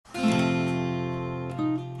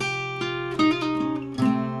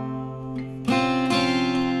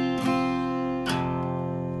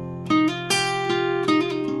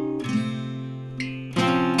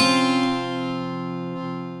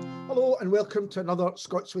welcome to another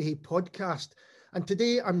Scots Way podcast. And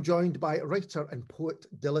today I'm joined by writer and poet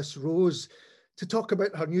Dilys Rose to talk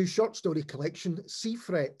about her new short story collection,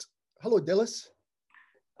 Seafret. Hello, Dilys.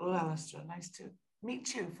 Hello, Alistair. Nice to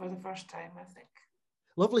meet you for the first time, I think.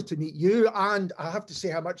 Lovely to meet you. And I have to say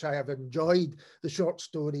how much I have enjoyed the short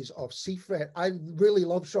stories of Seafret. I really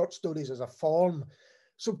love short stories as a form.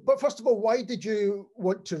 So, but first of all, why did you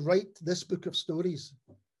want to write this book of stories?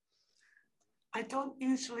 I don't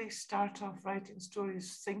usually start off writing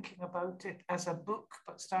stories thinking about it as a book,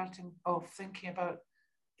 but starting off thinking about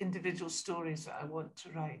individual stories that I want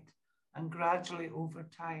to write. And gradually over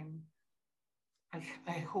time,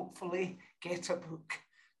 I hopefully get a book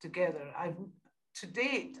together. To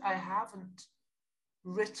date, I haven't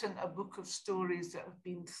written a book of stories that have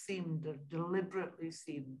been themed or deliberately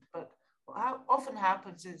themed, but what often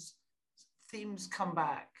happens is themes come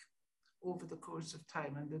back over the course of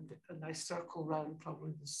time, and I circle around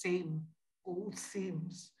probably the same old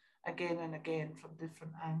themes again and again from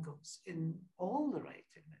different angles in all the writing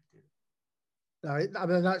I do. I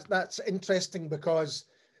mean, that's interesting because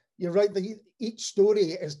you're right. Each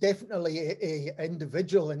story is definitely a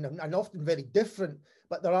individual and often very different,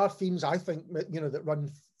 but there are themes I think that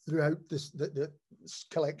run throughout the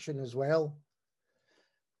collection as well.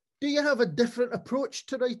 Do you have a different approach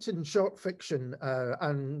to writing short fiction,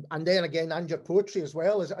 and then again, and your poetry as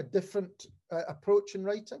well? Is it a different approach in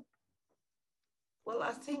writing? Well,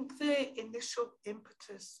 I think the initial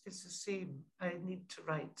impetus is the same. I need to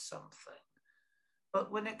write something.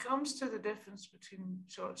 But when it comes to the difference between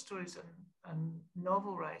short stories and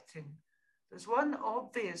novel writing, there's one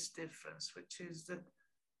obvious difference, which is that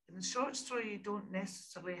in the short story, you don't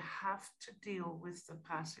necessarily have to deal with the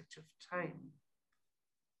passage of time.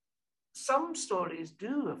 Some stories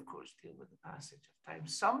do, of course, deal with the passage of time.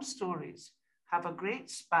 Some stories have a great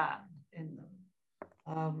span in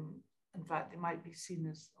them. In fact, they might be seen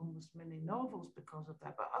as almost mini novels because of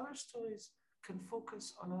that, but other stories can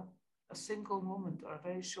focus on a single moment or a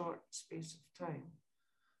very short space of time.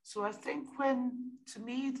 So I think to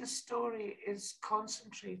me, the story is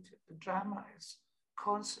concentrated, the drama is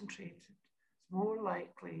concentrated, it's more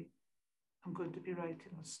likely I'm going to be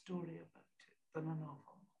writing a story about it than a novel.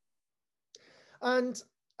 And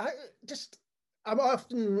I'm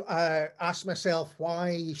often ask myself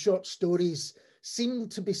why short stories seem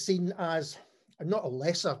to be seen as not a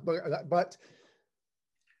lesser, but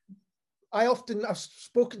I've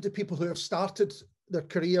spoken to people who have started their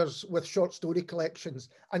careers with short story collections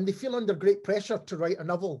and they feel under great pressure to write a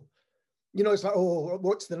novel. It's like, oh,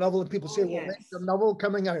 what's the novel? And people say, well, when's the novel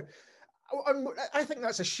coming out? I think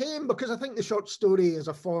that's a shame because I think the short story as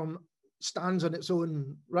a form stands on its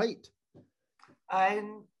own right.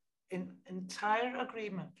 I'm in entire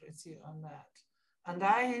agreement with you on that. And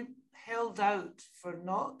I held out for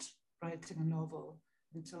not writing a novel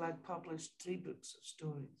until I'd published 3 books of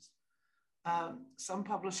stories. Some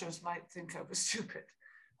publishers might think I was stupid,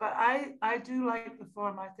 but I do like the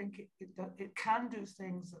form. I think it can do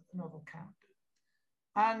things that the novel can't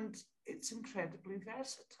do. And it's incredibly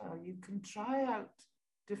versatile. You can try out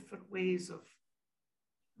different ways of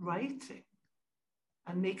writing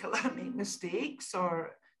and make mistakes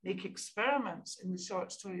or make experiments in the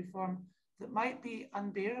short story form that might be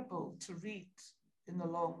unbearable to read in the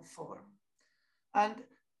long form. And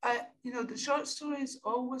the short story has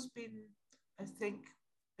always been, I think,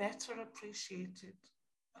 better appreciated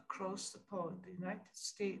across the pond. The United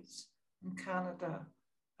States and Canada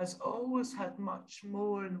has always had much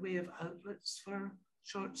more in way of outlets for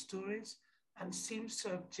short stories and seems to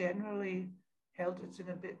have generally held it in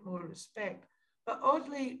a bit more respect. But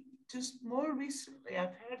oddly, just more recently,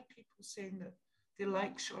 I've heard people saying that they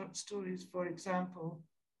like short stories, for example,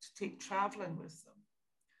 to take traveling with them.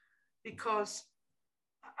 Because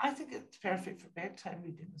I think it's perfect for bedtime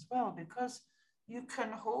reading as well, because you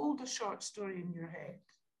can hold a short story in your head.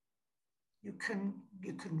 You can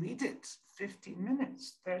read it 15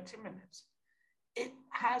 minutes, 30 minutes. It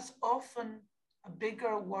has often a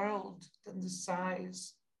bigger world than the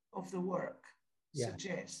size of the work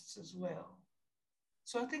suggests as well.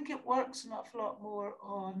 So I think it works an awful lot more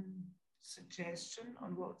on suggestion,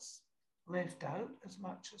 on what's left out as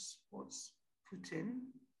much as what's put in.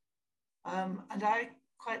 And I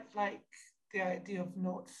quite like the idea of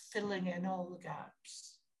not filling in all the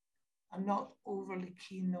gaps. I'm not overly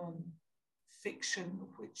keen on fiction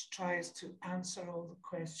which tries to answer all the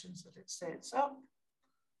questions that it sets up.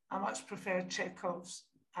 I much prefer Chekhov's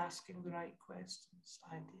asking the right questions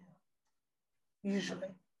idea, usually.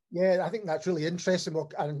 Yeah, I think that's really interesting.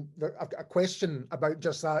 And I've got a question about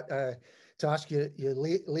just that to ask you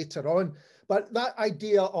later on. But that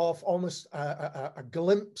idea of almost a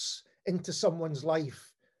glimpse into someone's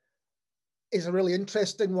life is a really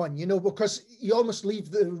interesting one, you know, because you almost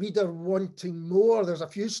leave the reader wanting more. There's a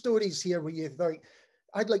few stories here where you think,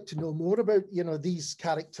 I'd like to know more about, you know, these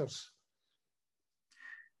characters.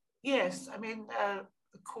 Yes, I mean,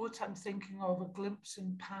 the quote I'm thinking of, "A glimpse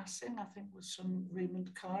in passing," I think was from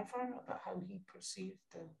Raymond Carver about how he perceived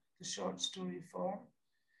the short story form.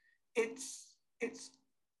 It's,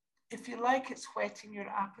 if you like, it's whetting your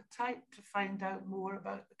appetite to find out more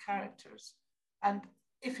about the characters. And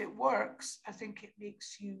if it works, I think it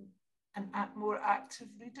makes you a more active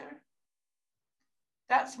reader.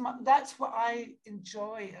 That's what I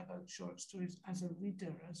enjoy about short stories as a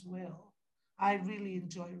reader as well. I really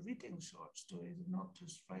enjoy reading short stories and not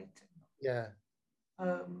just writing them. Yeah.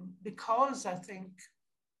 Because I think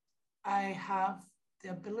I have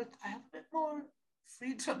the ability, I have a bit more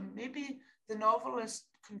freedom. Maybe the novelist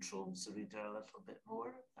controls the reader a little bit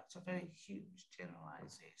more. That's a very huge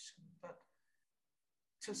generalization, but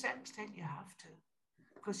to a certain extent you have to,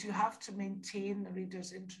 because you have to maintain the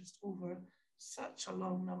reader's interest over such a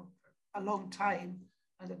long time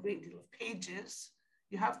and a great deal of pages.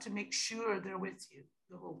 You have to make sure they're with you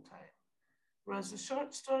the whole time. Whereas a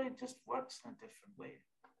short story just works in a different way.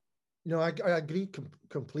 No, I agree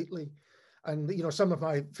completely. And, you know, some of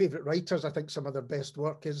my favorite writers, I think some of their best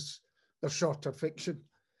work is their shorter fiction.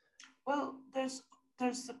 Well, there's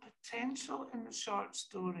the potential in the short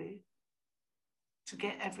story to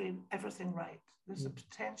get everything right. There's a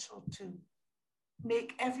potential to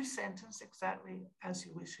make every sentence exactly as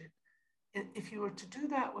you wish it. If you were to do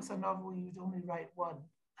that with a novel, you'd only write one,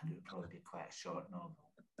 and it would probably be quite a short novel.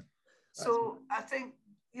 So I think,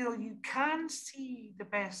 you know, you can see the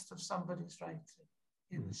best of somebody's writing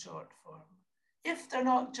in the short form. If they're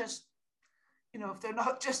not just, you know, if they're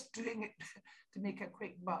not just doing it to make a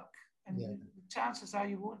quick buck. And the chances are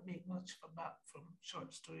you won't make much of a buck from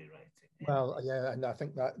short story writing. Well, yeah, and I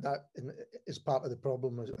think that is part of the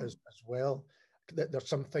problem as well. That there's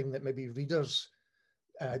something that maybe readers,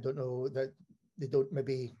 I don't know, that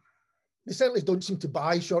they certainly don't seem to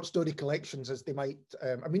buy short story collections as they might.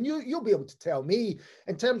 I mean, you'll be able to tell me,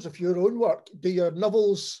 in terms of your own work, do your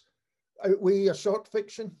novels outweigh your short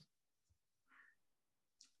fiction?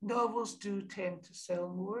 Novels do tend to sell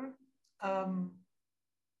more.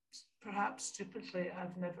 Perhaps stupidly,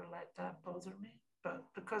 I've never let that bother me, but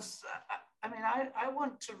because I mean, I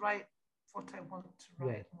want to write what I want to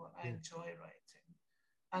write and what I enjoy writing.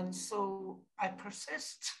 And so I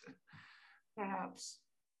persist, perhaps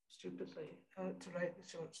stupidly, to write the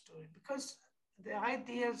short story, because the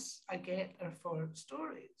ideas I get are for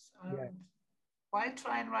stories. Why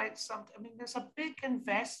try and write something? I mean, there's a big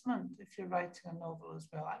investment if you're writing a novel as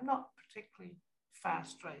well. I'm not a particularly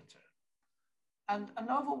fast writer. And a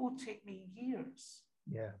novel will take me years.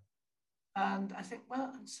 Yeah. And I think,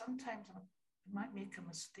 well, and sometimes I might make a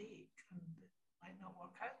mistake and it might not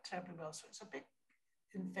work out terribly well. So it's a big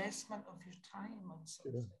investment of your time on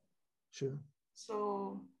something. Sure.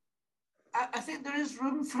 So I think there is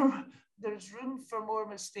room for more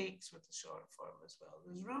mistakes with the short form as well.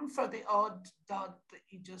 There's room for the odd dud that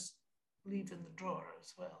you just leave in the drawer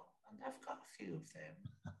as well. And I've got a few of them.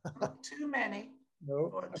 Not too many. No,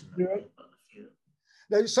 fortunately, but a few.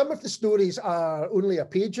 Now, some of the stories are only a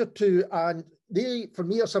page or two, and they, for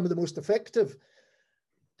me, are some of the most effective.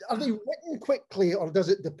 Are they written quickly, or does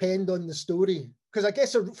it depend on the story? Because I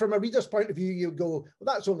guess from a reader's point of view, you go,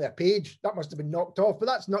 well, that's only a page. That must have been knocked off, but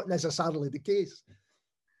that's not necessarily the case.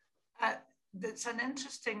 It's an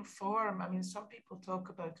interesting form. I mean, some people talk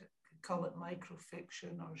about it, call it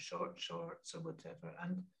microfiction or short shorts or whatever,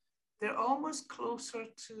 and they're almost closer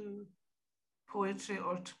to poetry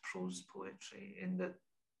or to prose poetry in that,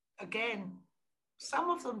 again, some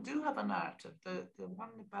of them do have a narrative. The one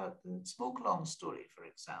about the Smoke Long story, for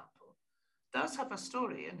example, does have a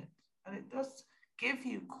story in it, and it does give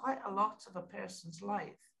you quite a lot of a person's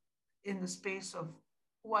life in the space of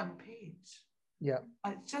one page. Yeah.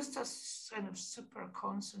 And it's just a kind of super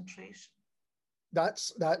concentration. That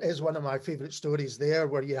is one of my favorite stories there,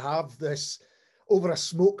 where you have this over a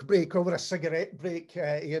smoke break, over a cigarette break,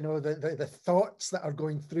 you know, the thoughts that are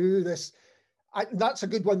going through this. That's a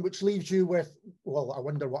good one, which leaves you with, well, I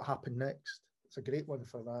wonder what happened next. It's a great one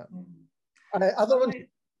for that. Other ones?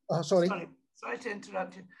 Sorry to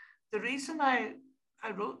interrupt you. The reason I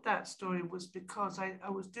wrote that story was because I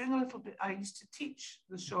was doing a little bit, I used to teach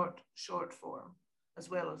the short form as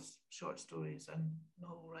well as short stories and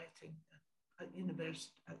novel writing at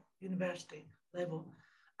university level.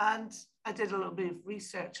 And I did a little bit of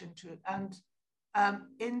research into it. And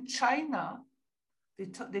in China,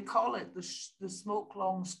 they call it the Smoke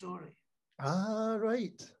Long story. Ah,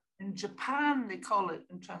 right. In Japan, they call it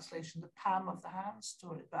in translation the palm of the hand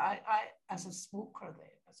story. But I as a smoker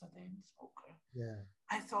then, as a then smoker, Yeah.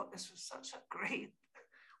 I thought this was such a great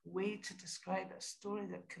way to describe a story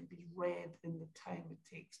that can be read in the time it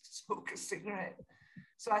takes to smoke a cigarette.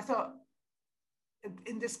 So I thought,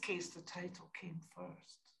 in this case, the title came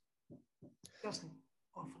first. It doesn't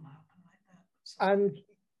often happen like that. So. And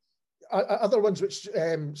other ones which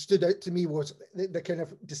stood out to me was the kind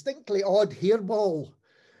of distinctly odd hairball.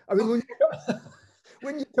 I mean,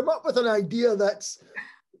 when you come up with an idea that's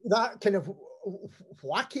that kind of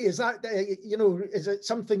wacky, is that, you know, is it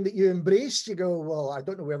something that you embraced? You go, well, I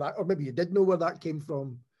don't know where that, or maybe you did know where that came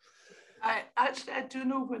from. I do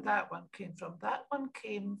know where that one came from. That one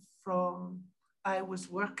came from, I was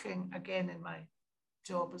working again in my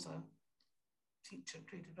job as a teacher,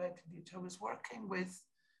 creative writing teacher. I was working with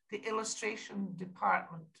the illustration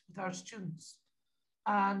department with our students,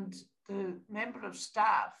 and the member of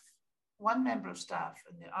staff, one member of staff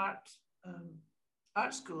in the art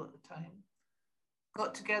school at the time,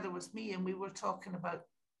 got together with me, and we were talking about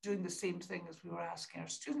doing the same thing as we were asking our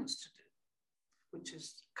students to do, which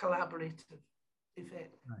is collaborative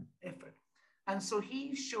effort. And so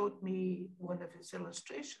he showed me one of his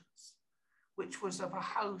illustrations, which was of a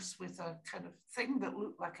house with a kind of thing that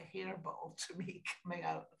looked like a hairball to me coming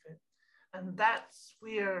out of it. And that's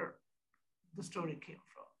where the story came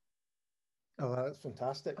from. Oh, that's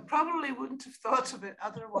fantastic. I probably wouldn't have thought of it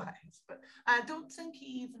otherwise, but I don't think he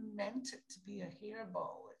even meant it to be a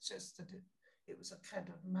hairball. It's just that it was a kind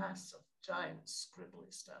of mass of giant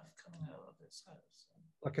scribbly stuff coming out of his house.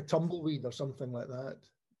 Like a tumbleweed or something like that.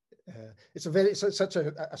 It's such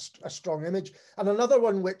a strong image. And another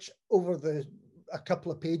one which over a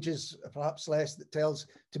couple of pages, perhaps less, that tells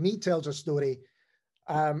a story,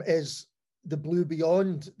 is The Blue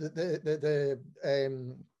Beyond, the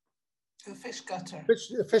fish gutter.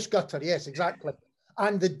 The fish gutter, yes, exactly.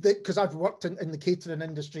 And because I've worked in the catering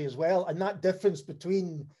industry as well, and that difference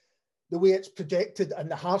between the way it's projected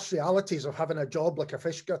and the harsh realities of having a job like a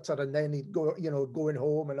fish gutter and then going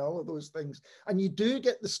home and all of those things. And you do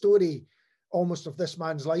get the story almost of this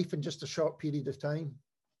man's life in just a short period of time.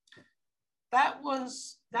 That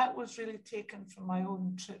was really taken from my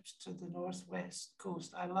own trips to the northwest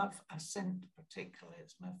coast. I love Assynt particularly.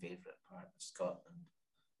 It's my favourite part of Scotland.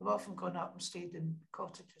 I've often gone up and stayed in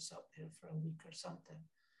cottages up there for a week or something.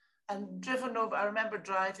 And driven over, I remember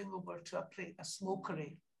driving over to a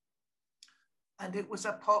smokery. And it was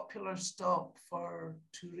a popular stop for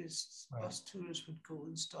tourists. Right. Bus tours would go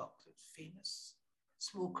and stop at famous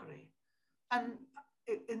smokery. And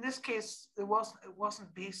in this case, it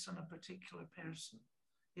wasn't based on a particular person.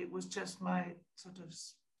 It was just my sort of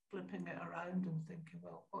flipping it around and thinking,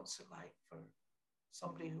 well, what's it like for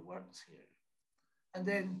somebody who works here? And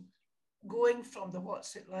then going from the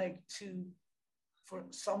what's it like to for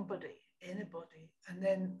somebody, anybody. And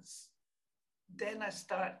then I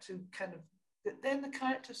start to kind of, then the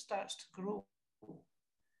character starts to grow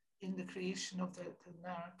in the creation of the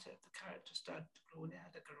narrative. The character started to grow and he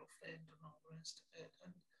had a girlfriend and all the rest of it.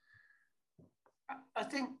 And I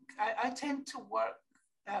think I tend to work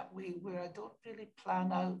that way where I don't really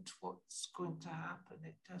plan out what's going to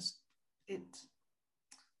happen.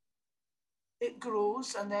 It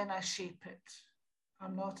grows and then I shape it.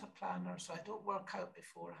 I'm not a planner, so I don't work out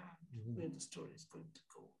beforehand where the story is going to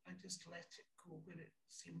go. I just let it go where it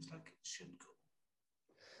seems like it should go.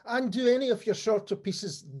 And do any of your shorter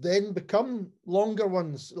pieces then become longer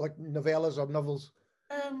ones, like novellas or novels?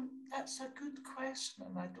 That's a good question,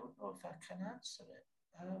 and I don't know if I can answer it.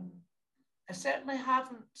 I certainly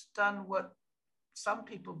haven't done what some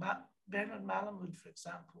people, Bernard Malamud, for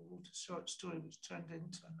example, wrote a short story which turned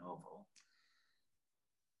into a novel.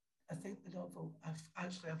 I think the novel,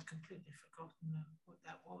 I've completely forgotten what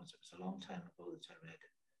that was. It was a long time ago that I read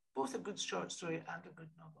it. Both a good short story and a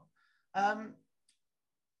good novel. I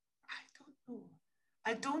don't know.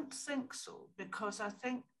 I don't think so, because I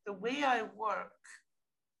think the way I work,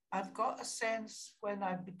 I've got a sense when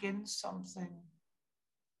I begin something,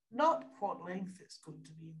 not what length it's going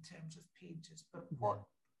to be in terms of pages, but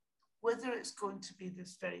whether it's going to be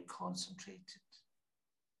this very concentrated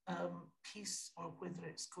piece or whether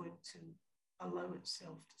it's going to allow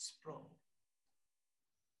itself to sprawl.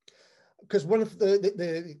 Because one of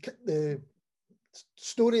the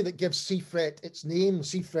story that gives Seafret its name,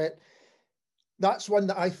 Seafret, that's one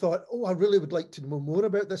that I thought, oh, I really would like to know more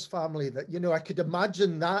about this family. That, you know, I could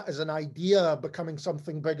imagine that as an idea becoming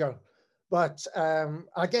something bigger. But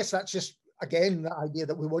I guess that's just, again, the idea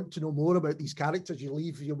that we want to know more about these characters. You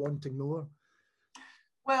leave you wanting more.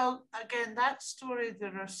 Well, again, that story,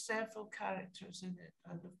 there are several characters in it.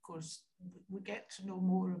 And of course, we get to know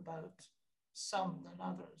more about some than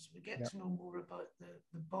others. We get to know more about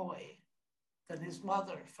the boy than his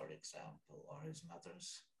mother, for example, or his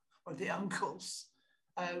mother's, or the uncles.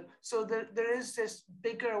 So there is this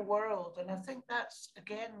bigger world. And I think that's,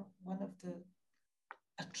 again, one of the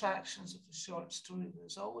attractions of the short story.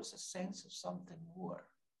 There's always a sense of something more.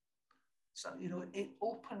 So, you know, it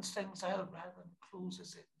opens things out rather than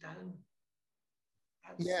closes it down.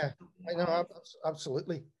 That's yeah, I know,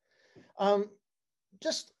 absolutely.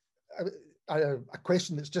 Just a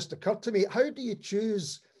question that's just occurred to me. How do you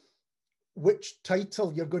choose which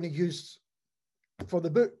title you're going to use for the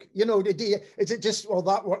book? You know, is it just,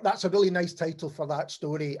 well, that's a really nice title for that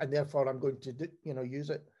story, and therefore I'm going to, you know, use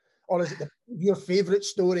it? Or is it your favorite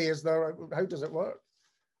story? How does it work?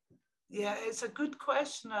 Yeah, it's a good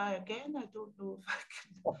question. I don't know if I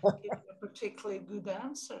can give you a particularly good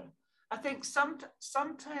answer. I think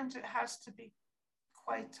sometimes it has to be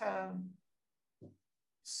quite a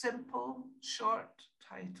simple, short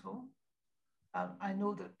title. I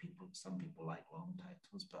know that some people like long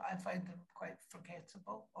titles, but I find them quite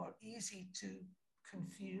forgettable or easy to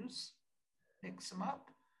confuse, mix them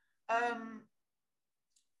up.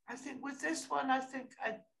 I think with this one, I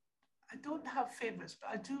don't have favorites, but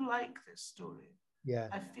I do like this story. Yeah.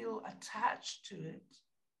 I feel attached to it.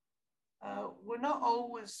 We're not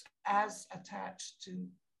always as attached to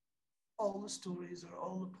all the stories or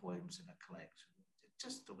all the poems in a collection. It's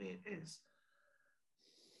just the way it is.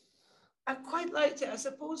 I quite liked it. I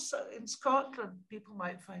suppose in Scotland, people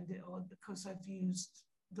might find it odd because I've used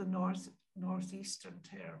the northeastern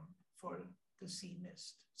term for the sea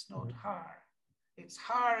mist. It's not Har. It's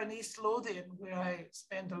Har in East Lothian, where I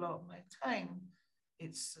spend a lot of my time.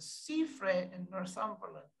 It's the Seafret in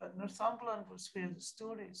Northumberland, but Northumberland was where the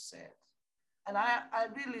story is set. And I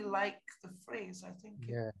really like the phrase. I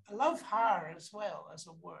think I love Har as well as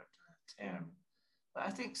a word, a term. But I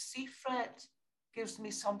think Seafret gives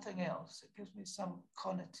me something else. It gives me some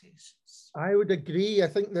connotations. I would agree. I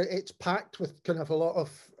think that it's packed with kind of a lot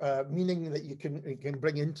of meaning that you can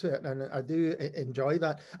bring into it, and I do enjoy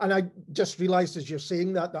that. And I just realised as you're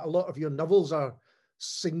saying that a lot of your novels are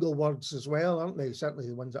single words as well, aren't they? Certainly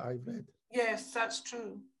the ones that I've read. Yes, that's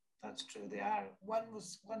true. That's true. They are.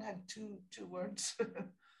 One had two words.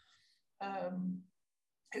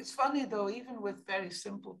 It's funny though, even with very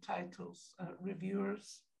simple titles,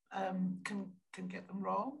 reviewers can get them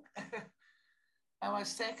wrong. And my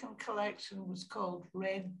second collection was called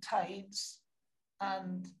Red Tides,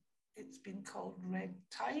 and it's been called Red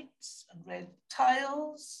Tights and Red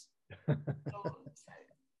Tiles. So it's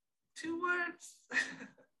like 2 words.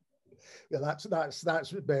 Yeah, that's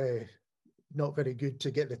not very good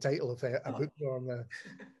to get the title of a book wrong there.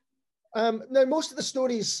 Now, most of the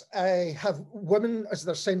stories have women as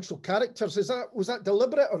their central characters. Was that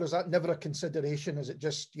deliberate, or is that never a consideration? Is it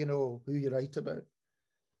just, you know, who you write about?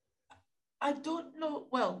 I don't know.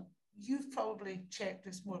 Well, you've probably checked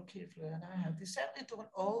this more carefully than I have. They certainly don't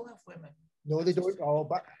all have women. No, they don't all,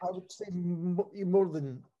 but I would say more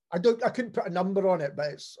than, I couldn't put a number on it, but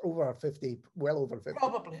it's over 50, well over 50.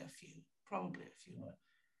 Probably a few.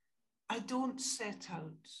 I don't set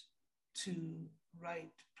out to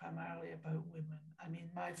write primarily about women. I mean,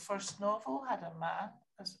 my first novel had a man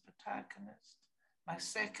as a protagonist. My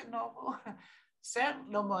second novel,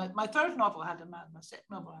 my third novel had a man. My second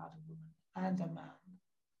novel had a woman and a man,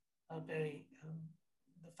 the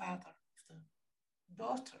father of the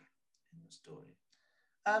daughter in the story.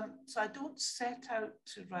 So I don't set out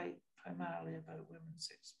to write primarily about women's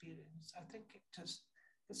experience. I think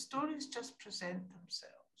the stories just present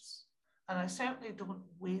themselves. And I certainly don't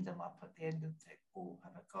weigh them up at the end and think, oh,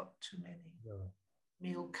 have I got too many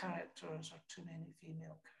male characters or too many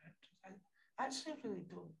female characters? I actually really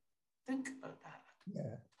don't think about that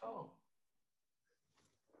at all.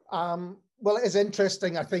 Well, it is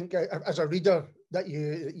interesting, I think, as a reader, that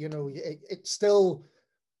you know, it's still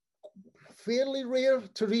fairly rare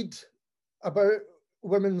to read about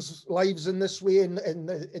women's lives in this way, in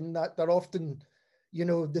that they're often, you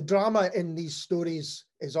know, the drama in these stories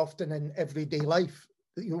is often in everyday life.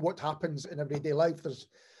 You know, what happens in everyday life. There's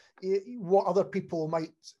what other people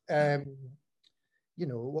might, you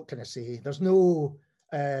know, what can I say? There's no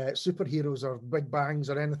superheroes or big bangs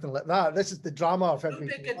or anything like that. This is the drama of everyday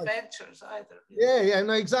life. No big adventures either. Yeah,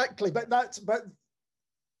 no, exactly. But that's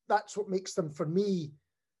what makes them, for me,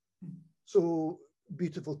 so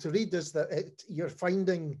beautiful to read, is that you're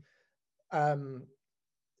finding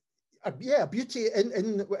yeah, beauty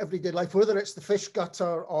in everyday life, whether it's the fish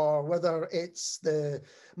gutter or whether it's the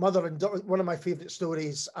mother and daughter. One of my favorite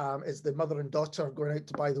stories is the mother and daughter going out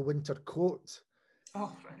to buy the winter coat.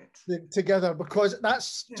 Oh, right. Together, because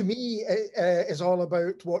that's, Yeah. to me, is all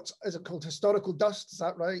about is it called historical dust? Is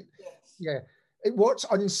that right? Yes. Yeah. What's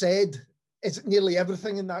unsaid is nearly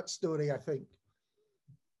everything in that story, I think.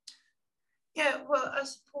 Yeah, well, I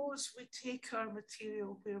suppose we take our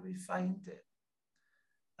material where we find it.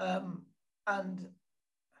 And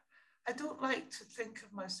I don't like to think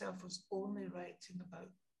of myself as only writing about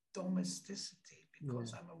domesticity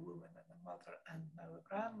because I'm a woman and a mother and now a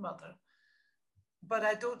grandmother. But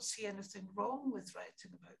I don't see anything wrong with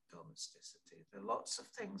writing about domesticity. There are lots of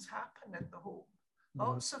things happen in the home.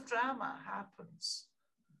 Lots of drama happens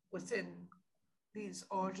within these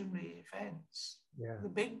ordinary events. Yeah. The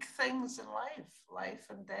big things in life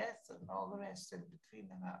and death and all the rest in between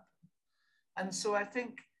them happen. And so I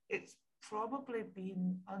think it's probably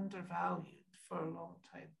been undervalued for a long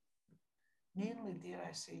time. Mainly, dare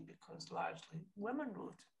I say, because largely women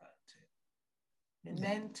wrote about it. And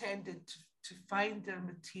men tended to find their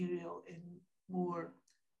material in more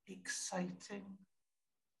exciting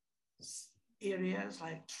areas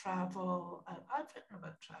like travel. I've written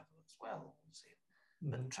about travel as well,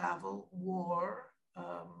 but travel, war,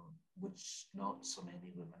 which not so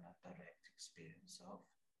many women have direct experience of,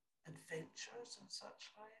 adventures and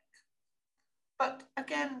such like. But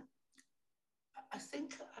again, I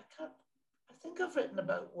think I've written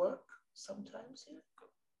about work sometimes here. I've got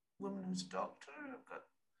a woman who's a doctor. I've got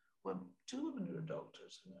two women who are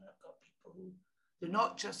doctors, and I've got people who they're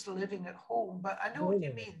not just living at home. But I know what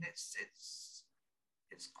you mean. It's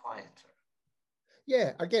quieter.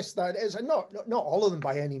 Yeah, I guess that is, and not all of them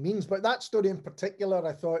by any means, but that story in particular,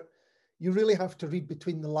 I thought you really have to read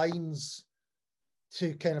between the lines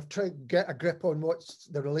to kind of try to get a grip on what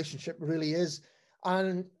the relationship really is.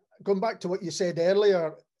 And going back to what you said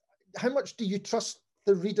earlier, how much do you trust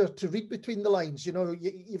the reader to read between the lines? You know,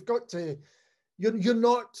 you've got to, you're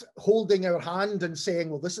not holding our hand and saying,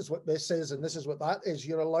 well, this is what this is and this is what that is.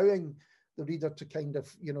 You're allowing the reader to kind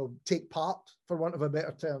of, you know, take part, for want of a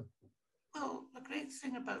better term. Well, the great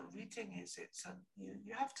thing about reading is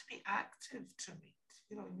you have to be active to read.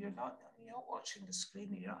 You know, you're not watching the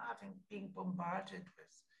screen. You're not being bombarded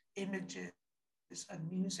with images and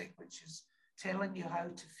music, which is telling you how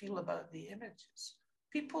to feel about the images.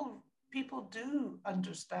 People do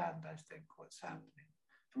understand, I think, what's happening.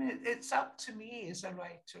 I mean, it's up to me as a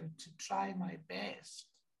writer to try my best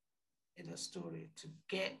in a story to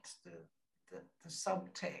get the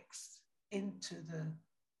subtext into the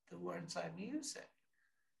words I'm using.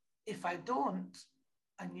 If I don't,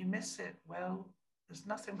 and you miss it, well, there's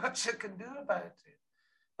nothing much I can do about it.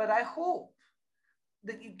 But I hope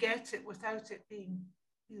that you get it without it being,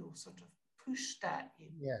 sort of pushed at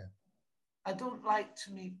you. Yeah. I don't like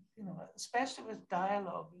to make, especially with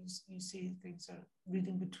dialogue, you see things are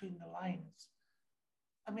reading between the lines.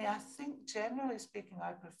 I mean, I think generally speaking,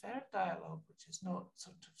 I prefer dialogue, which is not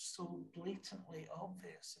sort of so blatantly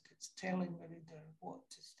obvious that it's telling the reader what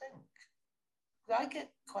to think. I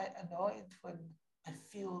get quite annoyed when I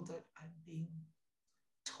feel that I'm being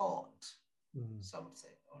taught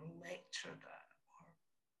something or lectured at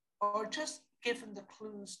or just given the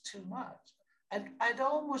clues too much. And I'd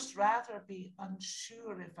almost rather be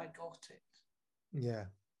unsure if I got it. Yeah.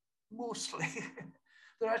 Mostly.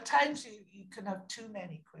 There are times you can have too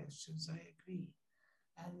many questions, I agree.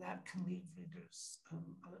 And that can leave readers a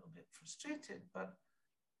little bit frustrated. But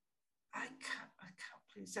I can't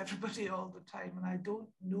please everybody all the time. And I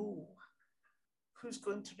don't know who's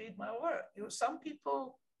going to read my work. Some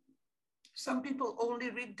people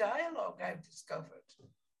only read dialogue, I've discovered.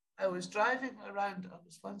 I was driving around, I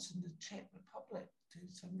was once in the Czech Republic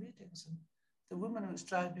doing some readings, and the woman who was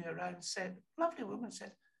driving me around said, lovely woman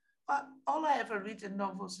said, but all I ever read in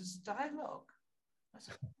novels is dialogue. I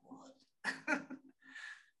said, what?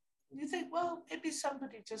 You think, well, maybe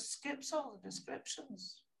somebody just skips all the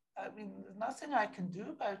descriptions. I mean, there's nothing I can do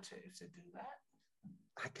about it if they do that.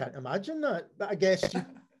 I can't imagine that. But I guess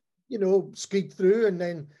you squeak through and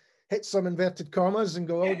then hit some inverted commas and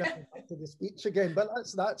go, oh, now back to the speech again. But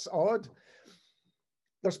that's odd.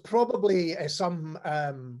 There's probably some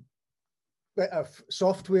bit of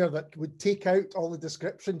software that would take out all the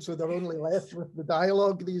descriptions, so they're only left with the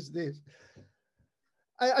dialogue these days.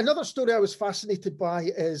 Another story I was fascinated by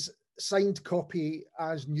is signed copy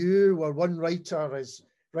as new, where one writer is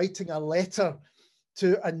writing a letter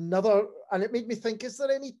to another. And it made me think, is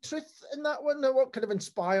there any truth in that one? What kind of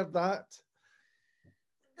inspired that?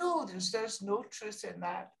 No, there's no truth in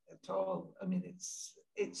that at all. I mean,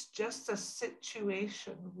 it's just a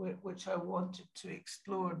situation which I wanted to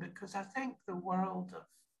explore, because I think the world of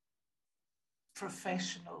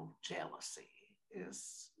professional jealousy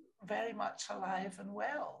is very much alive and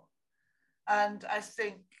well. And I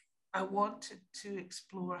think I wanted to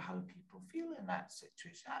explore how people feel in that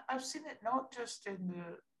situation. I've seen it not just in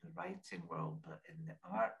the writing world, but in the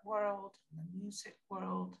art world, in the music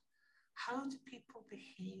world. How do people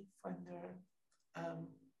behave when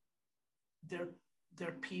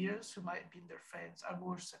their peers, who might have been their friends, are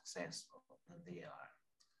more successful than they are?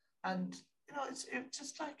 And it's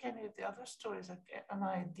just like any of the other stories. I get an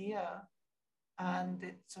idea, and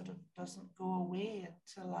it sort of doesn't go away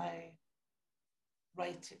until I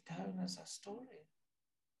write it down as a story.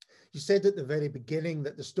 You said at the very beginning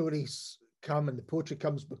that the stories come and the poetry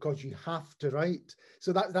comes because you have to write.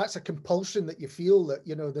 So that's a compulsion that you feel that,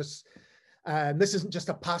 this isn't just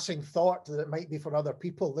a passing thought that it might be for other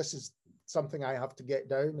people. This is something I have to get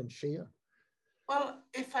down and share. Well,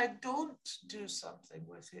 if I don't do something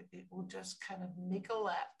with it, it will just kind of niggle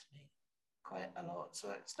at me quite a lot.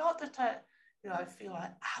 So it's not that I feel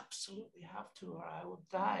I absolutely have to or I will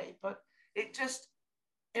die, but it just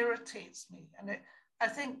irritates me. And I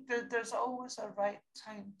think that there's always a right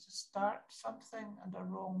time to start something and a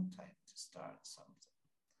wrong time to start something.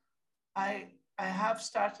 I have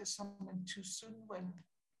started something too soon when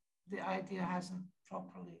the idea hasn't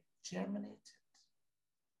properly germinated.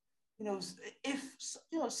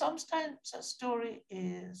 Sometimes a story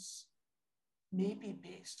is maybe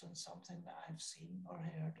based on something that I've seen or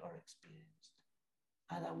heard or experienced,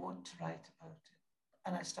 and I want to write about it.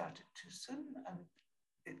 And I started too soon, and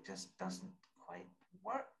it just doesn't quite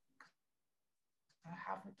work. I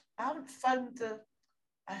haven't found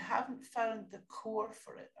the core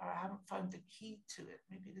for it, or I haven't found the key to it.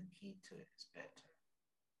 Maybe the key to it is better.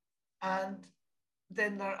 And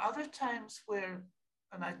then there are other times where,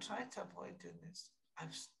 and I try to avoid doing this,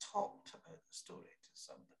 I've talked about the story to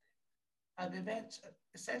somebody. And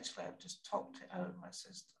essentially, I've just talked it out of my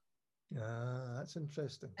system. Ah, that's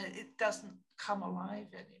interesting. And it doesn't come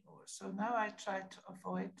alive anymore. So now I try to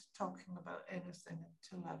avoid talking about anything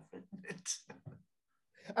until I've written it.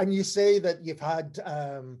 And you say that you've had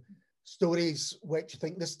stories which you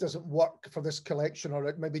think this doesn't work for this collection, or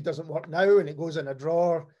it maybe doesn't work now and it goes in a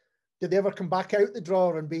drawer. Did they ever come back out the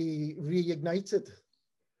drawer and be reignited?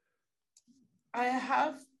 I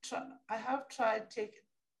have tried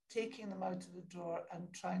taking them out of the drawer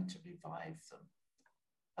and trying to revive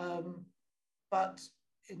them. But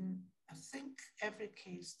in, I think, every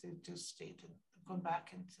case, they've just stayed and gone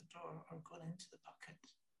back into the drawer or gone into the bucket.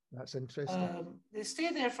 That's interesting. They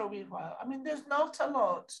stay there for a wee while. I mean, there's not a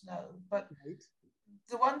lot now, but right.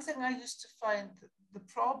 The one thing I used to find, the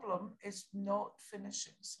problem is not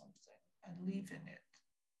finishing something and leaving it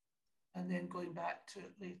and then going back to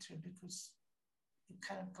it later because you've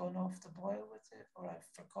kind of gone off the boil with it, or I've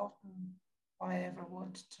forgotten why I ever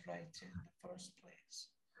wanted to write it in the first place.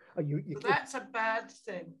 So that's a bad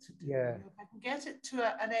thing to do. Yeah. If I can get it to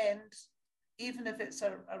an end, even if it's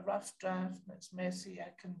a rough draft and it's messy,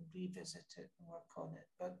 I can revisit it and work on it.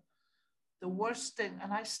 But the worst thing,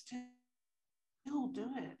 and I still do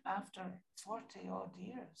it after 40 odd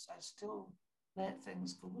years, I still let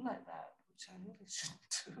things go like that, which I really shouldn't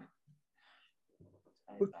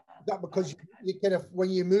do. That because you kind of, when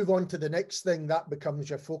you move on to the next thing, that becomes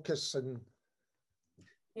your focus. And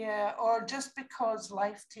yeah, or just because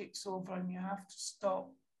life takes over and you have to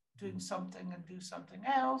stop doing something and do something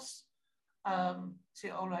else. Say,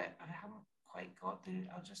 all right, I haven't quite got there.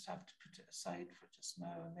 I'll just have to put it aside for just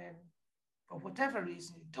now. And then, for whatever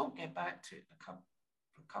reason, you don't get back to it for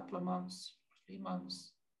a couple of months, 3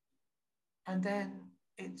 months, and then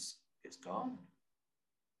it's gone.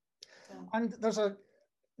 So, and there's a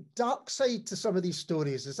dark side to some of these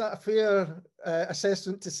stories. Is that a fair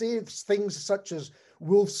assessment to say? Things such as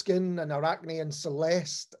Wolfskin and Arachne and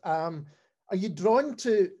Celeste. Are you drawn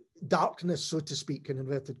to darkness, so to speak, in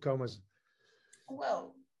inverted commas?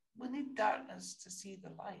 Well, we need darkness to see the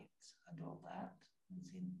light and all that.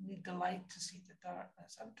 We need the light to see the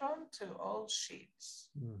darkness. I'm drawn to all shades.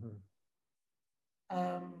 Mm-hmm.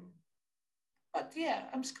 But yeah,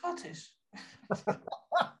 I'm Scottish.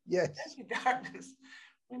 Yes. Darkness.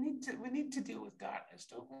 We need to deal with darkness,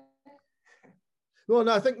 don't we? Well,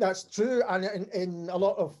 no, I think that's true. And in a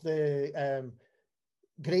lot of the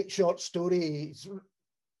great short stories,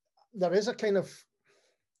 there is a kind of,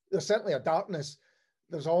 there's certainly a darkness.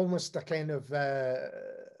 There's almost a kind of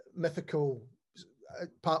mythical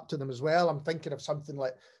part to them as well. I'm thinking of something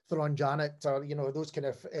like Thrawn Janet, or those kind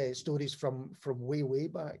of stories from way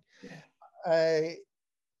back. Yeah.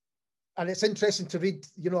 And it's interesting to read,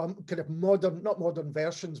 you know, kind of modern, not modern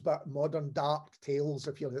versions, but modern dark tales,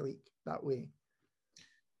 if you like, that way.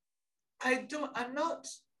 I'm not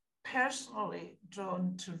personally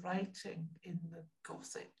drawn to writing in the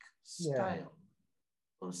Gothic style. Yeah.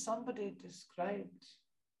 Well, somebody described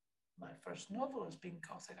my first novel as being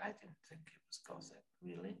Gothic. I didn't think it was Gothic,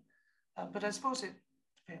 really. But I suppose it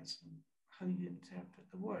depends on how you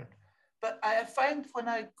interpret the word. But I find when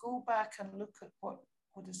I go back and look at what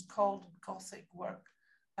is called Gothic work,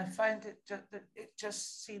 I find that it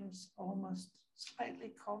just seems almost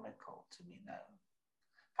slightly comical to me now.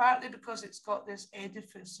 Partly because it's got this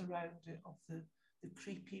edifice around it of the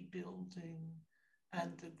creepy building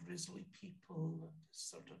and the grisly people and this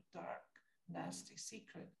sort of dark, nasty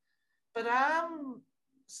secret. But I'm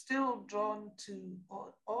still drawn to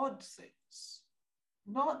odd things,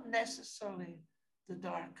 not necessarily the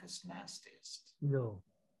darkest, nastiest. No.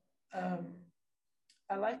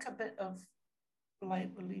 I like a bit of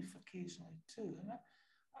light relief occasionally too. And I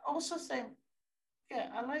also think, yeah,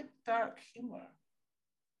 I like dark humor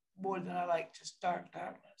more than I like just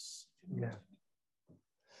darkness. Yeah.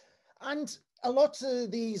 And a lot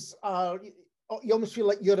of these are, you almost feel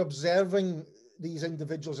like you're observing these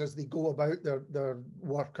individuals as they go about their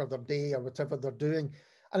work or their day or whatever they're doing.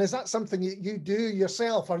 And is that something you do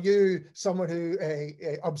yourself? Are you someone who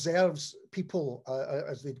observes people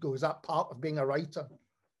as they go? Is that part of being a writer?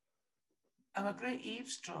 I'm a great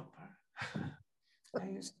eavesdropper.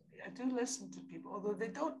 I do listen to people, although they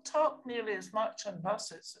don't talk nearly as much on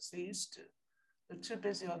buses as they used to. They're too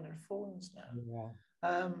busy on their phones now.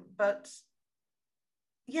 Yeah. But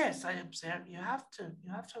yes, I observe. You have to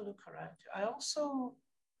look around you. I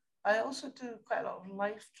also do quite a lot of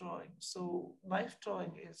life drawing. So life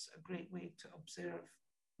drawing is a great way to observe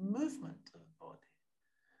movement of the body.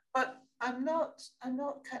 But I'm not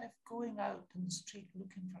kind of going out in the street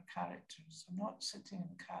looking for characters. I'm not sitting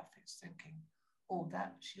in cafes thinking, oh,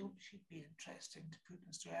 that she'd be interesting to put in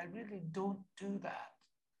a story. I really don't do that.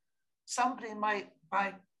 Somebody might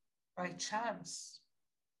by chance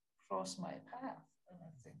cross my path and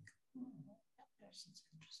I think, that person's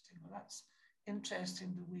interesting. Well, that's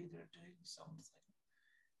interesting the way they're doing something.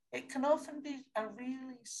 It can often be a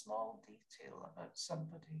really small detail about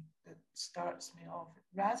somebody that starts me off,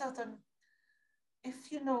 rather than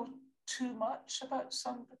if you know too much about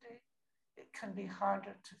somebody, it can be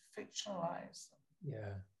harder to fictionalize them.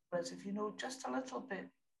 Yeah. Whereas if you know just a little bit,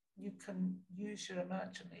 you can use your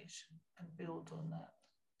imagination and build on that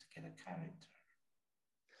to get a character.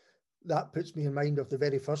 That puts me in mind of the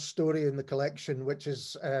very first story in the collection, which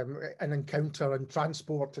is an encounter and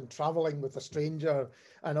transport and traveling with a stranger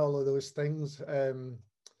and all of those things.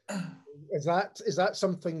 Is that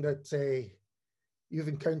something that you've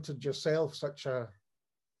encountered yourself?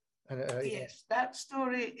 Yes, that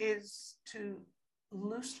story is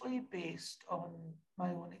loosely based on my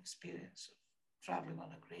own experience of traveling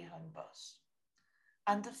on a Greyhound bus.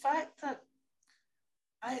 And the fact that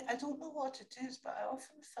I don't know what it is, but I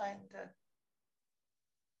often find that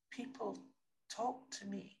people talk to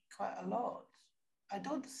me quite a lot. I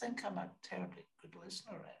don't think I'm a terribly good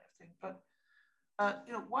listener or anything, but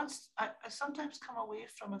once I sometimes come away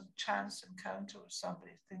from a chance encounter with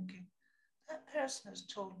somebody thinking, that person has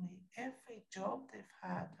told me every job they've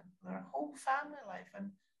had and their whole family life,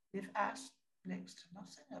 and they've asked next to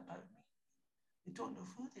nothing about me. They don't know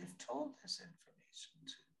who they've told this information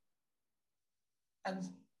to. And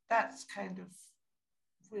that's kind of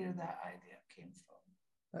where that idea came from.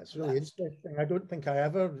 That's really interesting. I don't think I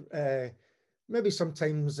ever, maybe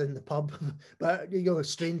sometimes in the pub, but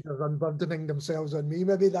strangers unburdening themselves on me.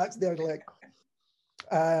 Maybe that's their like.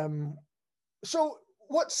 So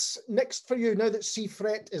what's next for you now that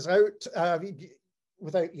Seafret is out?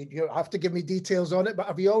 Without you have to give me details on it, but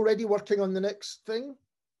are you already working on the next thing?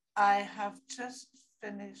 I have just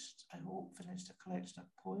finished a collection of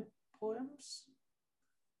poems.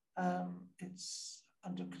 It's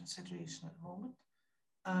under consideration at the moment.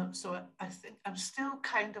 So I think I'm still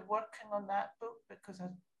kind of working on that book because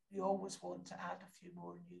you always want to add a few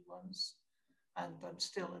more new ones. And I'm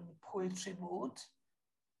still in the poetry mode.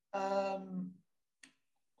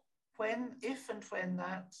 If and when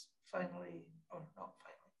that finally, or not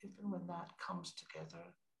finally, if and when that comes together,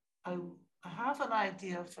 I have an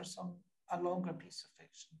idea for a longer piece of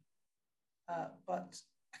fiction, but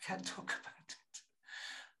I can't talk about it,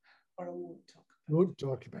 or I won't talk about it. Won't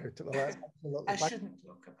talk about it. Well, that's absolutely I shouldn't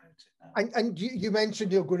talk about it now. And you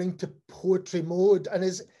mentioned you're going into poetry mode, and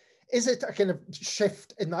is it a kind of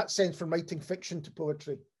shift in that sense from writing fiction to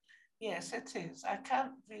poetry? Yes, it is. I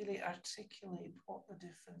can't really articulate what the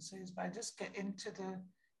difference is, but I just get into the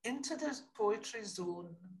poetry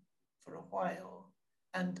zone for a while,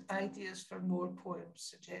 and ideas for more poems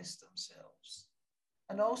suggest themselves.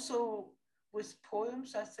 And also with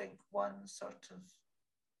poems, I think one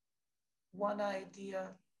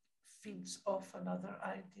idea feeds off another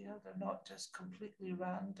idea. They're not just completely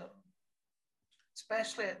random,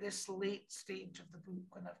 especially at this late stage of the book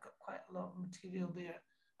when I've got quite a lot of material there.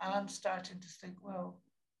 And I'm starting to think, well,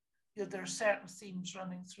 you know, there are certain themes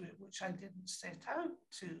running through it which I didn't set out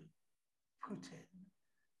to put in,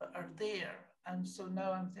 but are there. And so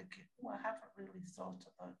now I'm thinking, oh, I haven't really thought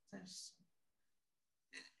about this.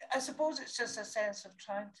 I suppose it's just a sense of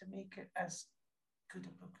trying to make it as good a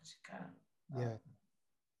book as you can. Yeah.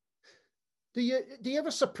 Do you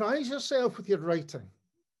ever surprise yourself with your writing?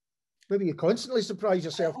 Maybe you constantly surprise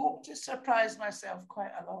yourself. I hope to surprise myself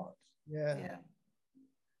quite a lot. Yeah. Yeah.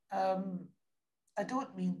 I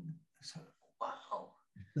don't mean sort of, wow,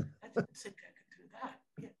 I didn't think I could do that.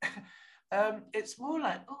 Yeah. It's more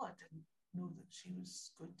like, oh, I didn't know that she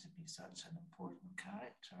was going to be such an important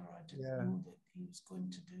character, or I didn't know that he was going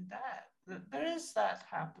to do that. There is that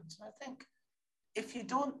happens. And I think if you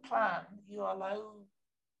don't plan, you allow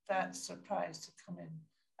that surprise to come in.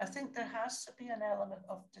 I think there has to be an element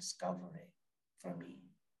of discovery for me.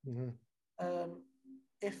 Mm-hmm.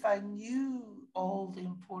 If I knew all the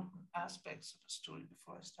important aspects of a story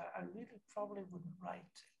before I start, I really probably wouldn't write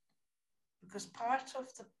it. Because part of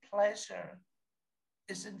the pleasure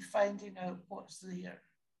is in finding out what's there.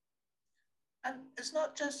 And it's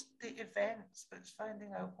not just the events, but it's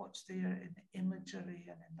finding out what's there in the imagery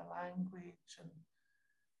and in the language. And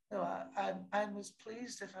you know, I'm as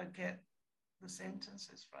pleased if I get the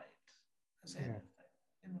sentences right as anything,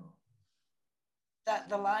 you know. That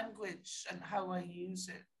the language and how I use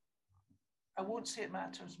it, I won't say it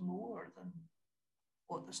matters more than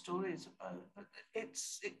what the story is about, but it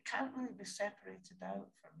can't really be separated out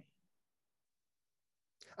for me.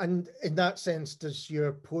 And in that sense, does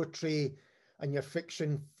your poetry and your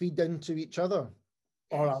fiction feed into each other?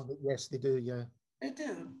 Yes. Or yes, they do, yeah. They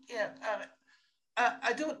do, yeah.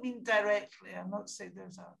 I don't mean directly. I'm not saying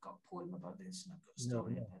I've got a poem about this and I've got a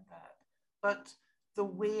story about that. But the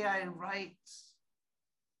way I write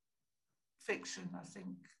fiction, I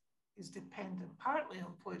think, is dependent partly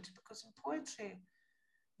on poetry, because in poetry,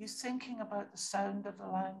 you're thinking about the sound of the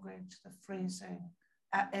language, the phrasing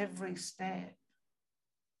at every step.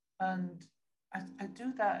 And I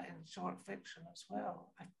do that in short fiction as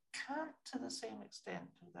well. I can't to the same extent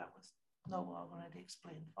do that with novel. I've already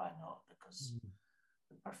explained why not, because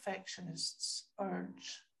the perfectionist's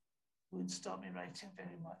urge wouldn't stop me writing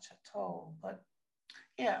very much at all. But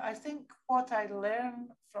yeah, I think what I learn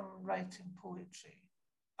from writing poetry,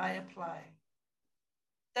 I apply.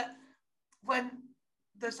 That when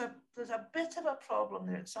there's a bit of a problem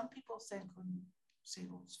there. Some people think when you say,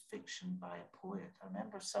 well, it's fiction by a poet. I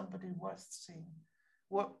remember somebody worth saying,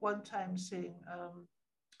 one time saying,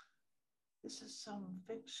 this is some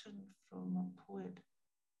fiction from a poet,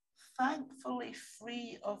 thankfully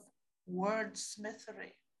free of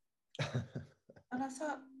wordsmithery. And I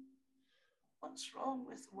thought, what's wrong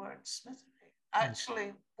with wordsmithery?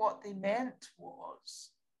 Actually, what they meant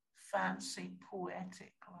was fancy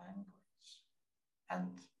poetic language.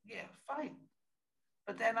 And yeah, fine.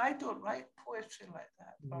 But then I don't write poetry like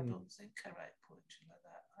that. I don't think I write poetry like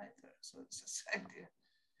that either. So it's this idea.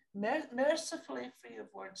 Mercifully free of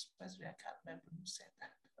wordsmithery. I can't remember who said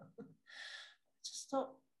that. I just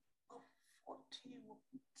thought, oh, what do you want?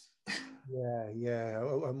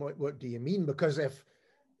 Yeah. And what do you mean? Because if,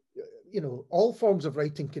 you know, all forms of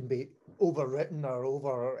writing can be overwritten or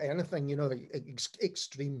over anything, you know,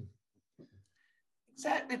 extreme.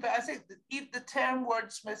 Exactly, but I think the term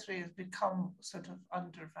wordsmithery has become sort of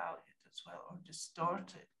undervalued as well, or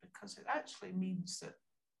distorted, because it actually means that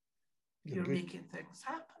you're making things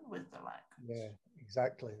happen with the language. Yeah,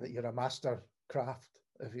 exactly. That you're a master craft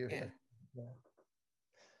of your. Yeah.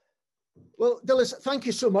 Well, Dilys, thank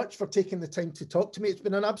you so much for taking the time to talk to me. It's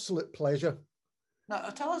been an absolute pleasure. Not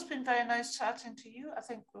at all. It's been very nice chatting to you. I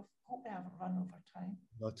think we hope we haven't run over time.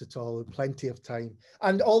 Not at all. Plenty of time.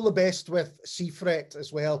 And all the best with Seafret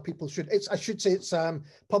as well. People should. I should say it's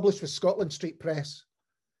published with Scotland Street Press.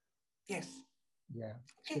 Yes. Yeah.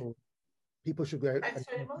 Okay. So people should go out. Thanks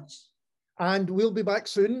very much. And we'll be back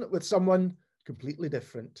soon with someone completely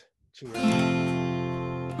different. Cheers.